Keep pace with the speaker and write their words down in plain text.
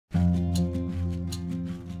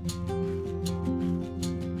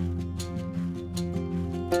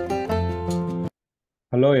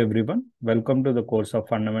Hello everyone, welcome to the course of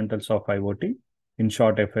Fundamentals of IoT, in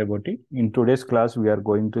short FIOT. In today's class, we are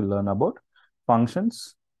going to learn about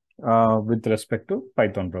functions with respect to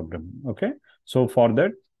Python programming. Okay, so for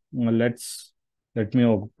that, let me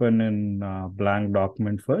open a blank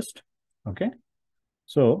document first. Okay,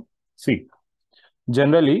 so see,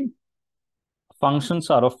 generally functions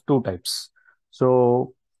are of two types.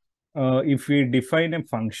 So if we define a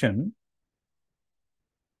function,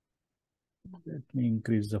 let me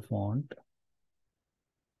increase the font.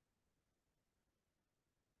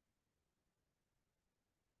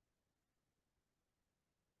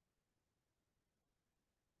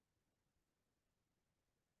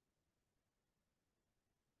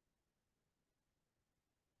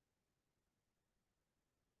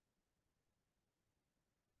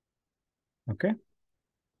 Okay,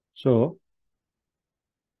 so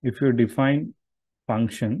if you define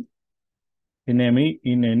function in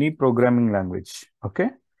any programming language, okay,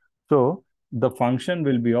 so the function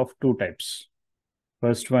will be of two types.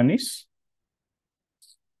 First one is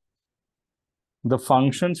the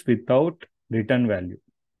functions without return value,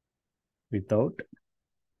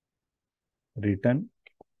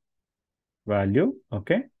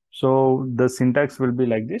 okay. So the syntax will be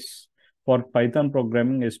like this. For Python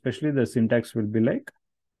programming especially, the syntax will be like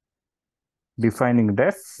defining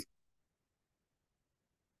def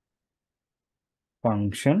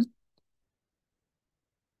function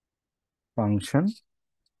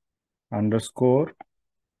underscore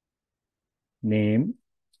name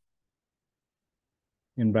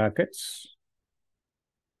in brackets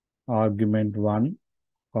argument 1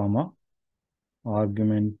 comma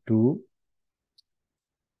argument 2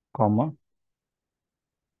 comma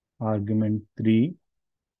argument 3,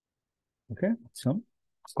 okay, some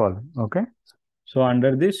column, okay. So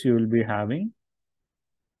under this you will be having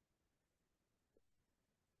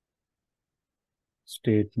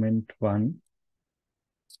statement 1,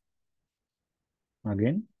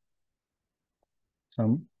 again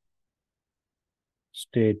some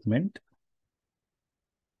statement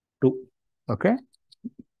 2, okay.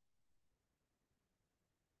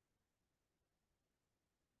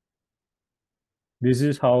 This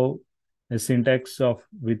is how a syntax of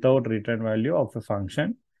without return value of a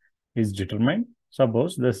function is determined.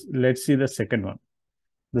 Suppose this, let's see the second one.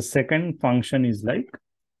 The second function is like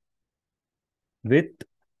with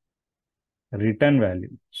return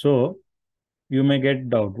value. So you may get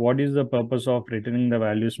doubt, what is the purpose of returning the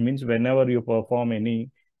values? Means whenever you perform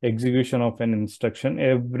any execution of an instruction,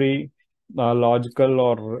 every logical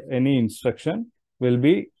or any instruction will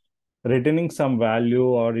be returning some value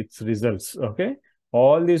or its results, okay.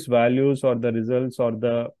 All these values or the results or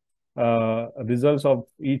the results of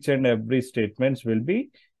each and every statements will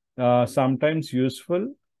be sometimes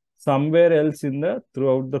useful somewhere else in the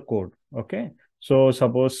throughout the code, okay. So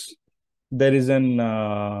suppose there is an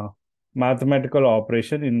mathematical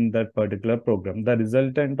operation in that particular program, the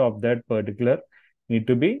resultant of that particular need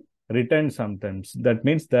to be returned sometimes. That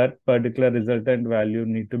means that particular resultant value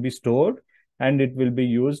need to be stored and it will be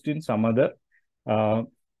used in some other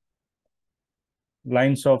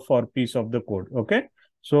lines of or piece of the code, okay.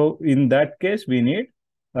 So in that case we need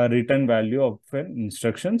a return value of an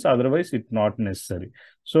instructions, otherwise it's not necessary.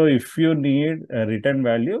 So if you need a return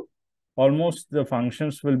value, almost the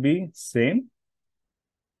functions will be same,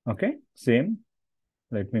 okay, same.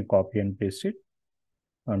 Let me copy and paste it,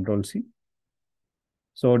 Control C.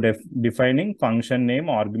 So defining function name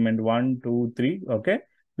argument 1, 2, 3, okay,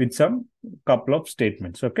 with some couple of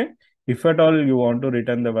statements, okay. If at all you want to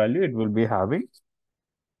return the value, it will be having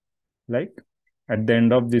like at the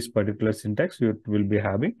end of this particular syntax, you will be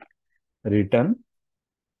having return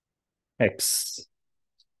X,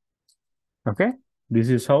 okay. This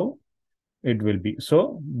is how it will be.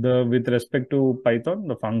 So the with respect to Python,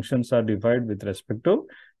 the functions are defined with respect to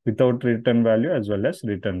without return value as well as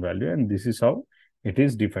return value, and this is how it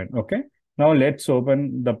is defined, okay. Now let's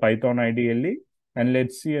open the Python IDLE and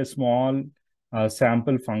let's see a small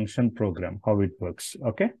sample function program, how it works,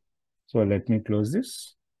 okay. So let me close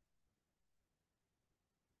this.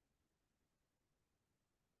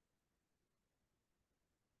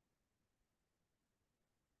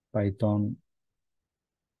 Python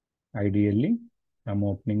IDLE, I'm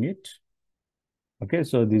opening it. Okay,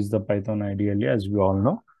 so this is the Python IDLE, as we all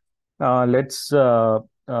know. Let's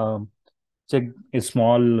check a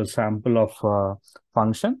small sample of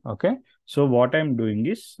function. Okay, so what I'm doing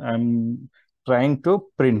is I'm trying to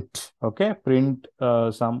print. Okay, print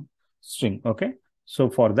some string. Okay, so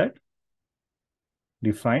for that,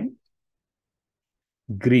 define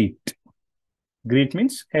greet. Greet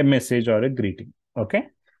means a message or a greeting. Okay,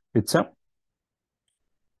 it's a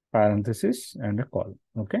parenthesis and a colon.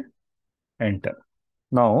 Okay, enter.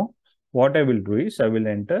 Now, what I will do is I will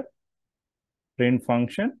enter print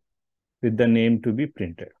function with the name to be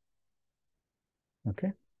printed.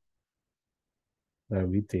 Okay,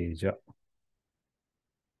 Ravi Teja.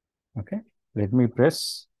 Okay, let me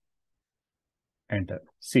press enter.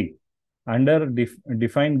 See, under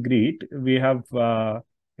define greet, we have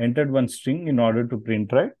entered one string in order to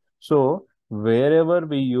print, right? So wherever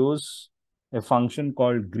we use a function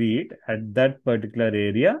called greet at that particular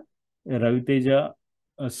area, a Raviteja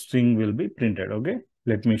string will be printed. Okay,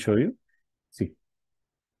 let me show you. See,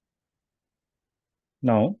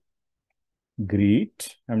 now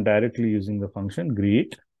greet, I'm directly using the function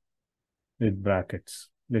greet with brackets.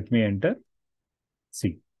 Let me enter.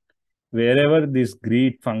 See, wherever this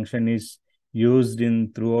greet function is used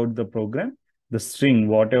in throughout the program, the string,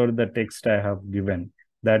 whatever the text I have given,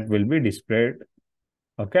 that will be displayed,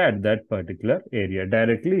 okay, at that particular area.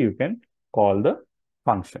 Directly you can call the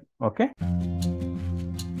function. Okay.